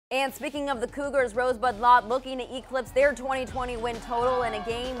And speaking of the Cougars, Rosebud-Lott looking to eclipse their 2020 win total in a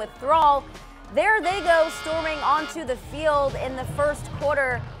game with Thrall. There they go, storming onto the field in the first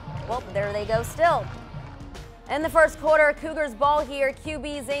quarter. Well, there they go still. In the first quarter, Cougars ball here.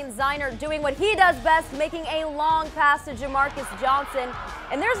 QB Zane Ziner doing what he does best, making a long pass to Jamarcus Johnson.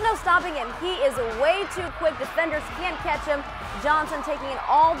 And there's no stopping him. He is way too quick. Defenders can't catch him. Johnson taking it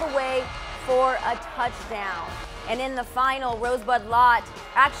all the way for a touchdown. And in the final, Rosebud-Lott,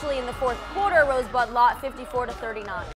 actually in the fourth quarter, Rosebud-Lott 54-39.